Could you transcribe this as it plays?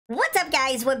What's up,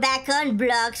 guys? We're back on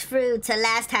Blox Fruit. So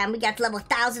last time we got to level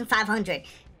 1500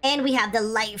 and we have the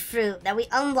light fruit that we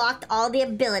unlocked all the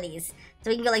abilities.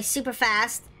 So we can go like super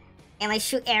fast and like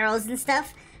shoot arrows and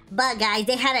stuff. But guys,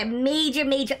 they had a major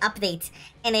update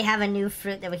and they have a new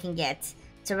fruit that we can get.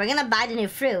 So we're gonna buy the new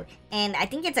fruit and I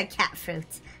think it's a cat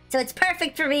fruit. So it's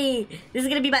perfect for me. This is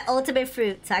gonna be my ultimate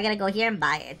fruit. So I gotta go here and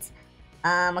buy it.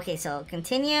 Okay, so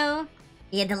continue.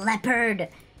 Yeah, the leopard.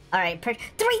 Alright,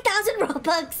 3,000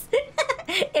 Robux!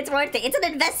 It's worth it. It's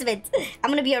an investment. I'm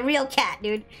gonna be a real cat,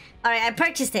 dude. Alright, I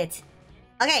purchased it.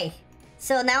 Okay,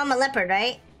 so now I'm a leopard,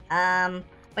 right?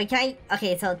 Wait, can I...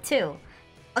 Okay, so 2.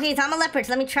 Okay, so I'm a leopard,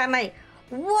 so let me try my...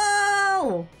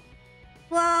 Whoa!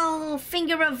 Whoa,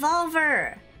 finger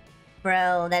revolver!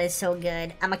 Bro, that is so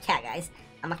good. I'm a cat, guys.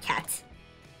 I'm a cat.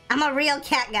 I'm a real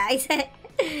cat, guys.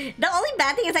 The only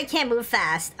bad thing is I can't move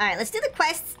fast. Alright, let's do the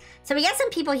quests. So we got some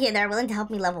people here that are willing to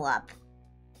help me level up.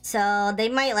 So they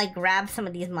might like grab some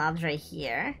of these mobs right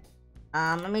here.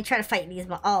 Let me try to fight these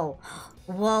mobs. Oh,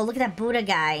 whoa, look at that Buddha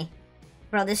guy.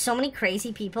 Bro, there's so many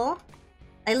crazy people.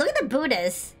 Like, look at the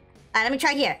Buddhas. Alright, let me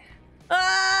try here.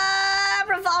 Ah,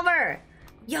 revolver.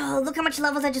 Yo, look how much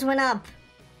levels I just went up.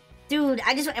 Dude,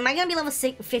 am I gonna be level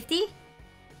 50?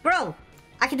 Bro,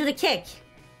 I can do the kick.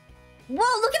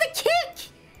 Whoa, look at the kick.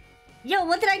 Yo,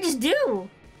 what did I just do?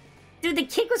 Dude, the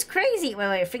kick was crazy.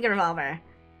 Wait, finger revolver.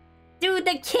 Dude,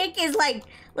 the kick is like...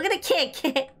 Look at the kick.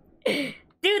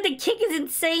 Dude, the kick is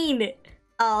insane.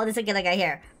 Oh, there's a good guy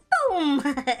here. Boom!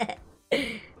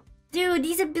 Dude,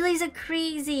 these abilities are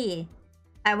crazy.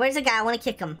 Alright, where's the guy? I want to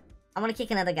kick him. I want to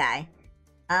kick another guy.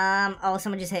 Oh,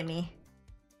 someone just hit me.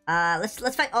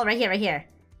 Let's fight. Oh, right here.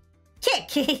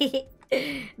 Kick!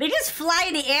 They just fly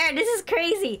in the air. This is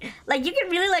crazy. Like, you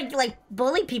can really, like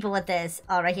bully people with this.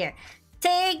 Oh, right here.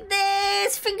 Take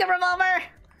this, finger revolver,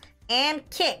 and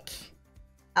kick.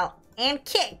 Oh, and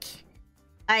kick.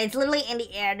 Alright, it's literally in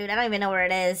the air, dude. I don't even know where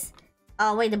it is.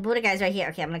 Oh, wait, the Buddha guy's right here.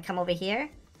 Okay, I'm gonna come over here. I'm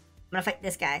gonna fight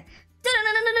this guy.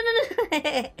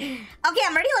 Okay,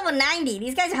 I'm already level 90.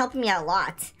 These guys are helping me out a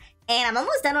lot. And I'm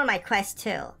almost done with my quest,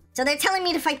 too. So they're telling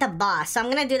me to fight the boss, so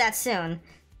I'm gonna do that soon.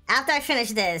 After I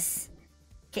finish this.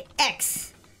 Okay,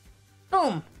 X.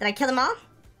 Boom. Did I kill them all?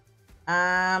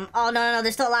 Oh, no,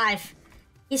 they're still alive.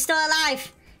 He's still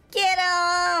alive. Get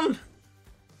him!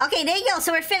 Okay, there you go.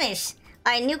 So we're finished.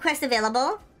 Alright, new quest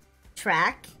available.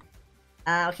 Track.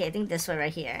 Okay, I think this one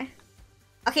right here.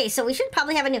 Okay, so we should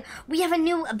probably have a new... We have a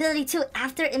new ability too.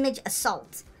 After image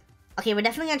assault. Okay, we're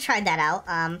definitely gonna try that out.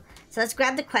 So let's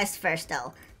grab the quest first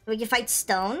though. We can fight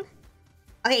Stone.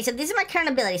 Okay, so this is my current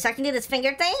ability. So I can do this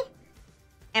finger thing.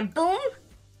 And boom.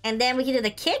 And then we can do the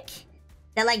kick.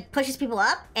 That like pushes people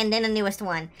up. And then the newest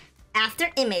one. After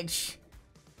image.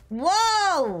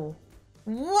 Whoa!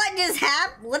 What just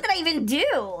happened? What did I even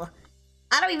do?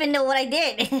 I don't even know what I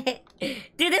did.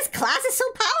 Dude, this class is so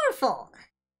powerful.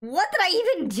 What did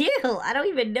I even do? I don't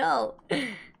even know.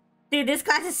 Dude, this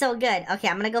class is so good. Okay,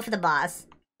 I'm gonna go for the boss.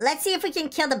 Let's see if we can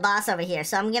kill the boss over here.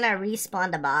 So I'm gonna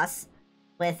respawn the boss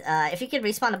with, if you could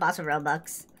respawn the boss with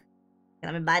Robux.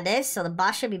 Let me buy this. So the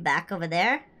boss should be back over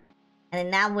there. And then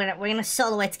now we're gonna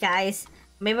solo it, guys.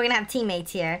 Maybe we're gonna have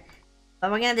teammates here.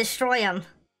 But we're gonna destroy him.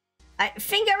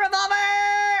 Finger revolver!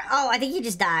 Oh, I think he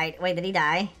just died. Wait, did he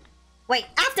die? Wait,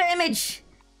 after image!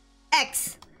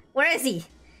 X. Where is he?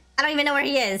 I don't even know where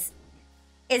he is.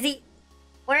 Is he?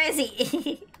 Where is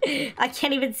he? I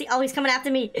can't even see. Oh, he's coming after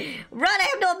me. Run! I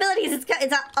have no abilities.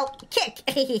 Oh, kick.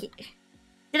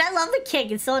 Dude, I love the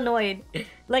kick. It's so annoying.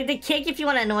 Like, the kick if you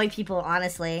want to annoy people,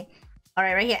 honestly.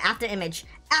 Alright, right here. After image.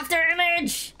 After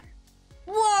image!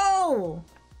 Whoa!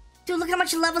 Dude, look how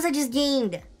much levels I just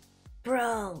gained.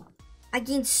 Bro. I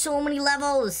gained so many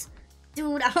levels.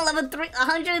 Dude, I'm on level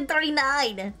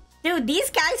 139. Dude, these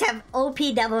guys have OP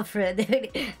devil fruit, dude.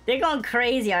 They're going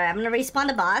crazy. Alright, I'm gonna respawn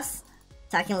the boss.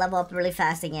 So I can level up really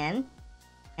fast again.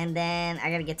 And then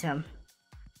I gotta get to him.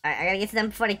 Alright, I gotta get to them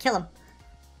before they kill him.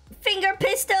 Finger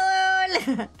pistol!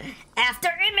 After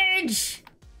image!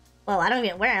 Whoa, I don't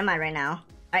even... Where am I right now?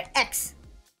 Alright, X.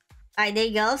 Alright, there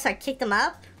you go. So I kicked him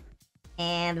up.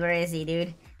 And where is he,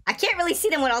 dude? I can't really see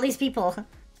them with all these people.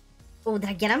 Oh,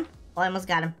 did I get him? Oh, I almost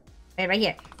got him. Right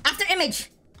here. After image!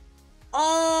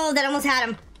 Oh, that almost had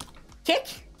him. Kick?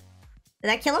 Did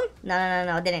that kill him?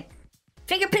 No, it didn't.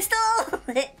 Finger pistol!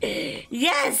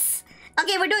 Yes!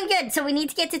 Okay, we're doing good. So we need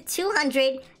to get to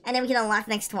 200, and then we can unlock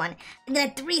the next one. And then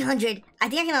at 300, I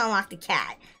think I can unlock the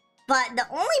cat. But the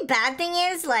only bad thing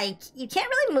is, like, you can't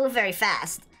really move very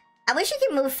fast. I wish you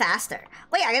could move faster.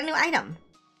 Wait, I got a new item.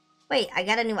 Wait, I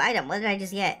got a new item. What did I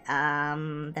just get?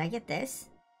 Did I get this?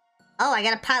 Oh, I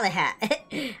got a pilot hat.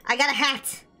 I got a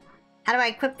hat. How do I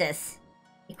equip this?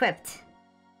 Equipped.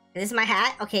 This is my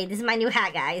hat. Okay, this is my new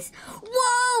hat, guys.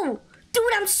 Whoa!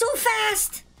 Dude, I'm so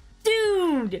fast!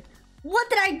 Dude! What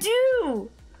did I do?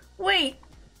 Wait,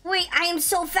 I am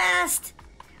so fast!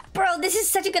 Bro, this is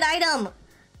such a good item!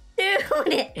 Dude,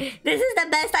 this is the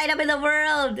best item in the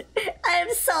world! I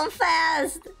am so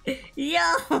fast! Yo!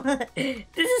 This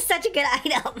is such a good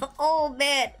item! Oh,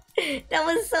 man! That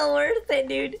was so worth it,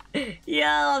 dude! Yo,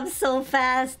 I'm so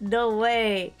fast! No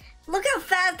way! Look how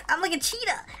fast! I'm like a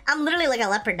cheetah! I'm literally like a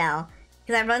leopard now.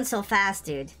 Because I run so fast,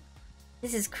 dude.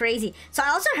 This is crazy. So I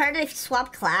also heard that if you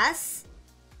swap class...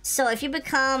 So if you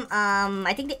become,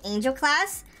 I think the angel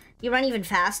class, you run even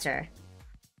faster.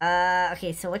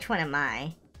 Okay, so which one am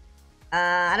I?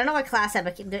 I don't know what class I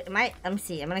became. Let me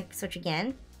see. I'm gonna switch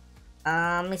again.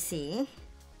 Let me see.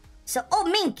 So, oh,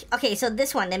 mink! Okay, so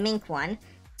this one, the mink one.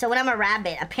 So when I'm a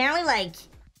rabbit, apparently, like,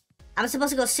 I'm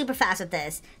supposed to go super fast with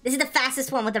this. This is the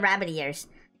fastest one with the rabbit ears.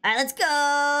 Alright, let's go!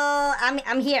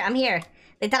 I'm here.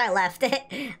 They thought I left.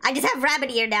 I just have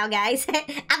rabbit ear now, guys.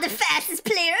 I'm the fastest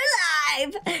player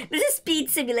alive! This is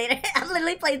Speed Simulator. I'm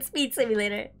literally playing Speed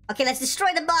Simulator. Okay, let's destroy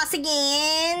the boss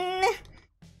again.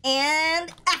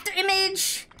 And after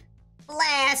image.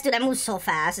 Blast. Dude, I move so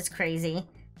fast. It's crazy.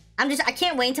 I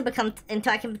can't wait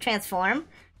until I can transform.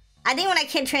 I think when I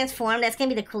can transform, that's gonna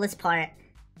be the coolest part.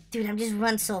 Dude, I'm just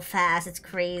run so fast. It's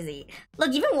crazy.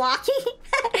 Look, even walking.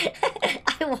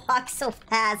 I walk so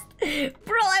fast.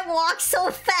 Bro, I walk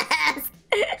so fast.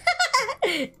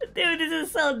 Dude, this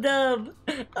is so dumb.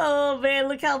 Oh, man,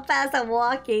 look how fast I'm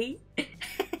walking.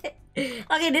 Okay,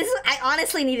 I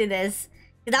honestly needed this.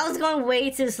 That was going way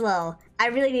too slow. I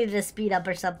really needed to speed up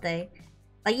or something.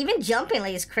 Like, even jumping,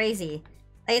 like, is crazy.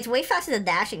 Like, it's way faster than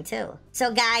dashing, too.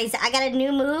 So, guys, I got a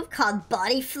new move called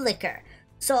Body Flicker.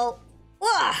 So...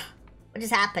 Ugh, what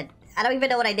just happened? I don't even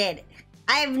know what I did.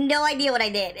 I have no idea what I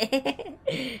did.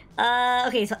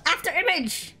 Okay, so after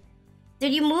image.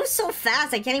 Dude, you move so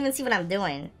fast. I can't even see what I'm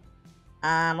doing.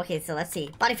 Okay, so let's see.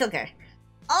 Body flicker.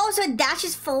 Oh, so it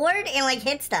dashes forward and, like,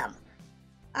 hits them.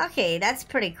 Okay, that's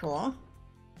pretty cool.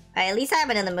 Alright, at least I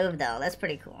have another move, though. That's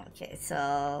pretty cool. Okay,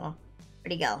 so...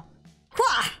 Where'd he go?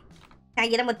 Quah! Can I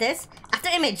get him with this? After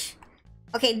image.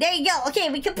 Okay, there you go.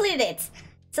 Okay, we completed it.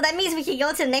 So that means we can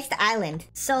go to the next island.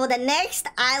 So the next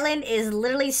island is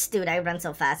literally... Dude, I run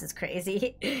so fast, it's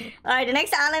crazy. Alright, the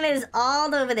next island is all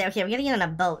the way over there. Okay, we're gonna get on a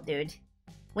boat, dude.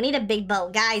 We need a big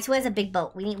boat. Guys, who has a big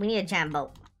boat? We need a giant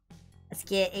boat. Let's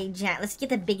get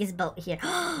the biggest boat here.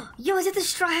 Yo, is it the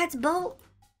Straw Hat's boat?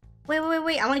 Wait.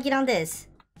 I want to get on this.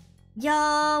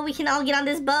 Yo, we can all get on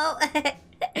this boat. Wait,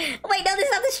 no, this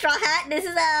is not the Straw Hat. This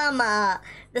is,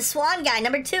 the Swan guy,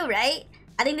 number 2, right?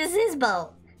 I think this is his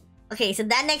boat. Okay, so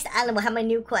that next island will have my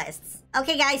new quests.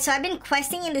 Okay, guys, so I've been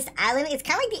questing in this island. It's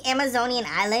kind of like the Amazonian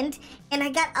island. And I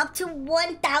got up to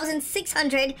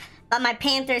 1,600. But my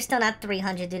Panther is still not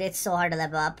 300, dude. It's so hard to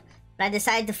level up. But I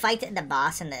decided to fight the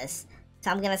boss in this.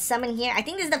 So I'm going to summon here. I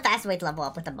think this is the fastest way to level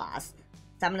up with the boss.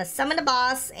 So I'm going to summon the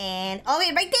boss. And... Oh,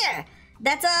 wait, right there.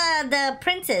 That's the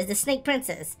princess, the snake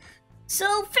princess. So,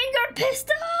 finger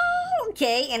pistol!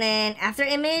 Okay, and then after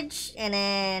image, and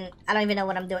then I don't even know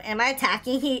what I'm doing. Am I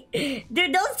attacking?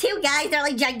 Dude, those two guys, they're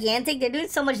like gigantic. They're doing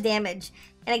so much damage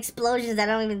and explosions. I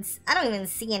don't even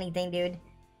see anything, dude.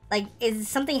 Like, is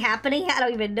something happening? I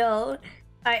don't even know. All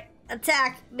right,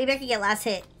 attack. Maybe I can get last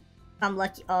hit if I'm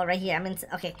lucky. Oh, right here. I'm in.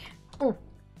 Okay. Ooh,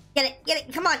 get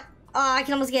it. Come on. Oh, I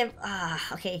can almost get.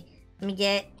 Okay. Let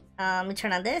me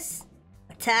turn on this.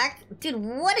 Attack, dude.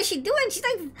 What is she doing? She's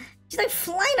like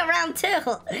flying around too.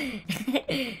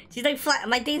 She's like flying.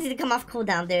 My things need to come off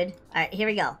cooldown, dude. All right, here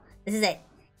we go. This is it.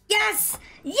 Yes!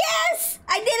 Yes!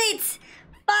 I did it!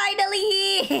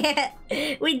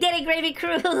 Finally! We did it, Gravy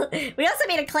Crew. We also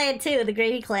made a clan too, the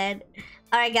Gravy Clan.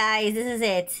 All right, guys, this is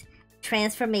it.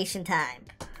 Transformation time.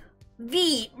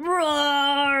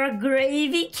 Roar,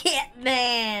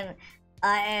 Gravycatman.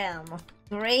 I am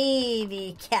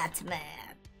Gravycatman.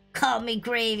 Call me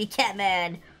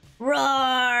Gravycatman. Roar!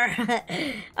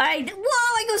 Alright,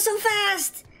 whoa, I go so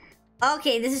fast!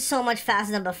 Okay, this is so much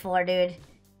faster than before, dude.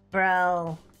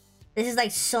 Bro. This is like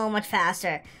so much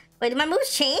faster. Wait, did my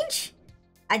moves change?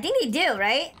 I think they do,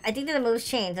 right? I think that the moves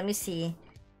change. Let me see.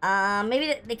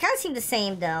 Maybe they kind of seem the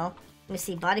same, though. Let me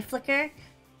see. Body flicker.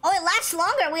 Oh, it lasts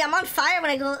longer. Wait, I'm on fire when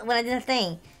I do the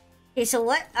thing. Okay, so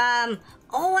what?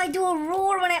 Oh, I do a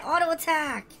roar when I auto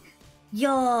attack.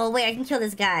 Yo, wait, I can kill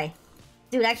this guy.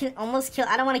 Dude, I can almost kill...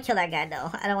 I don't want to kill that guy,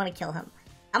 though. I don't want to kill him.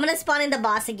 I'm going to spawn in the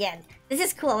boss again. This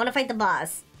is cool. I want to fight the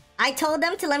boss. I told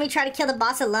them to let me try to kill the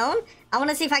boss alone. I want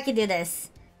to see if I can do this.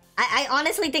 I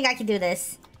honestly think I can do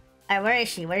this. Alright, where is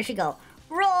she? Where did she go?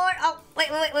 Roar! Oh,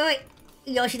 wait.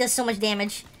 Yo, she does so much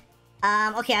damage.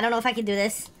 Okay, I don't know if I can do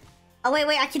this. Oh, wait,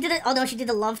 I can do it. Oh, no, she did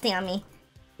the love thing on me.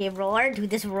 Okay, roar. Dude,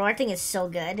 this roar thing is so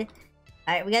good.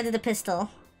 Alright, we gotta do the pistol.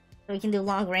 So we can do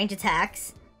long range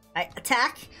attacks. Alright,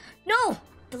 attack. No!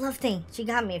 The love thing. She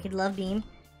got me. Okay, love beam.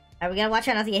 Alright, we gotta watch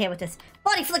out not to get hit with this.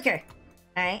 Body flicker!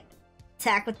 Alright.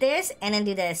 Attack with this, and then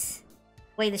do this.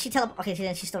 Wait, did she teleport? Okay,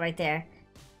 she's still right there.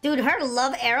 Dude, her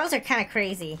love arrows are kind of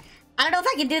crazy. I don't know if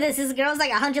I can do this. This girl's like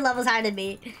 100 levels higher than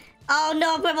me. Oh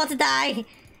no, I'm about to die.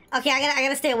 Okay, I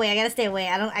gotta stay away.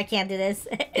 I can't do this.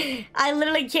 I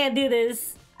literally can't do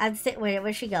this.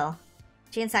 Where'd she go?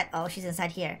 She inside? Oh, she's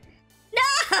inside here.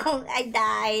 No, I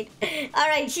died. All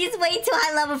right, she's way too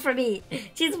high level for me.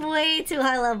 She's way too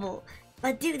high level.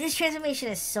 But dude, this transformation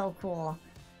is so cool.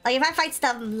 Like if I fight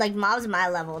stuff like mobs my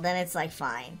level, then it's like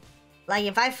fine. Like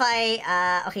if I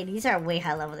fight, okay, these are way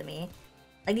high level than me.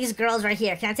 Like these girls right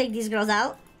here. Can I take these girls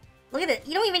out? Look at it.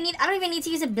 I don't even need to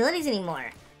use abilities anymore.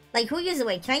 Like who uses,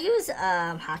 wait, can I use,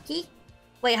 hockey?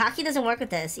 Wait, hockey doesn't work with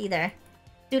this either.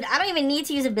 Dude, I don't even need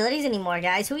to use abilities anymore,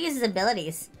 guys. Who uses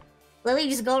abilities? Literally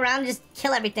just go around and just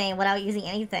kill everything without using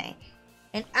anything.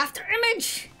 And after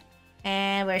image!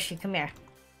 And where is she? Come here.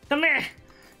 Come here!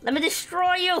 Let me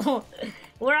destroy you!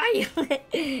 Where are you?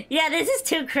 Yeah, this is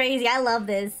too crazy. I love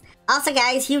this. Also,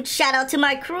 guys, huge shout out to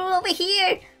my crew over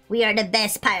here. We are the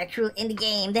best pirate crew in the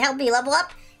game. They help me level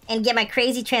up and get my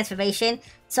crazy transformation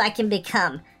so I can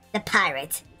become the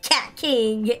Pirate Cat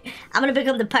King. I'm gonna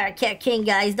become the Pirate Cat King,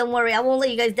 guys. Don't worry, I won't let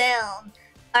you guys down.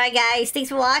 Alright, guys, thanks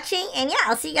for watching. And yeah,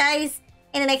 I'll see you guys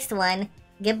in the next one.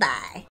 Goodbye.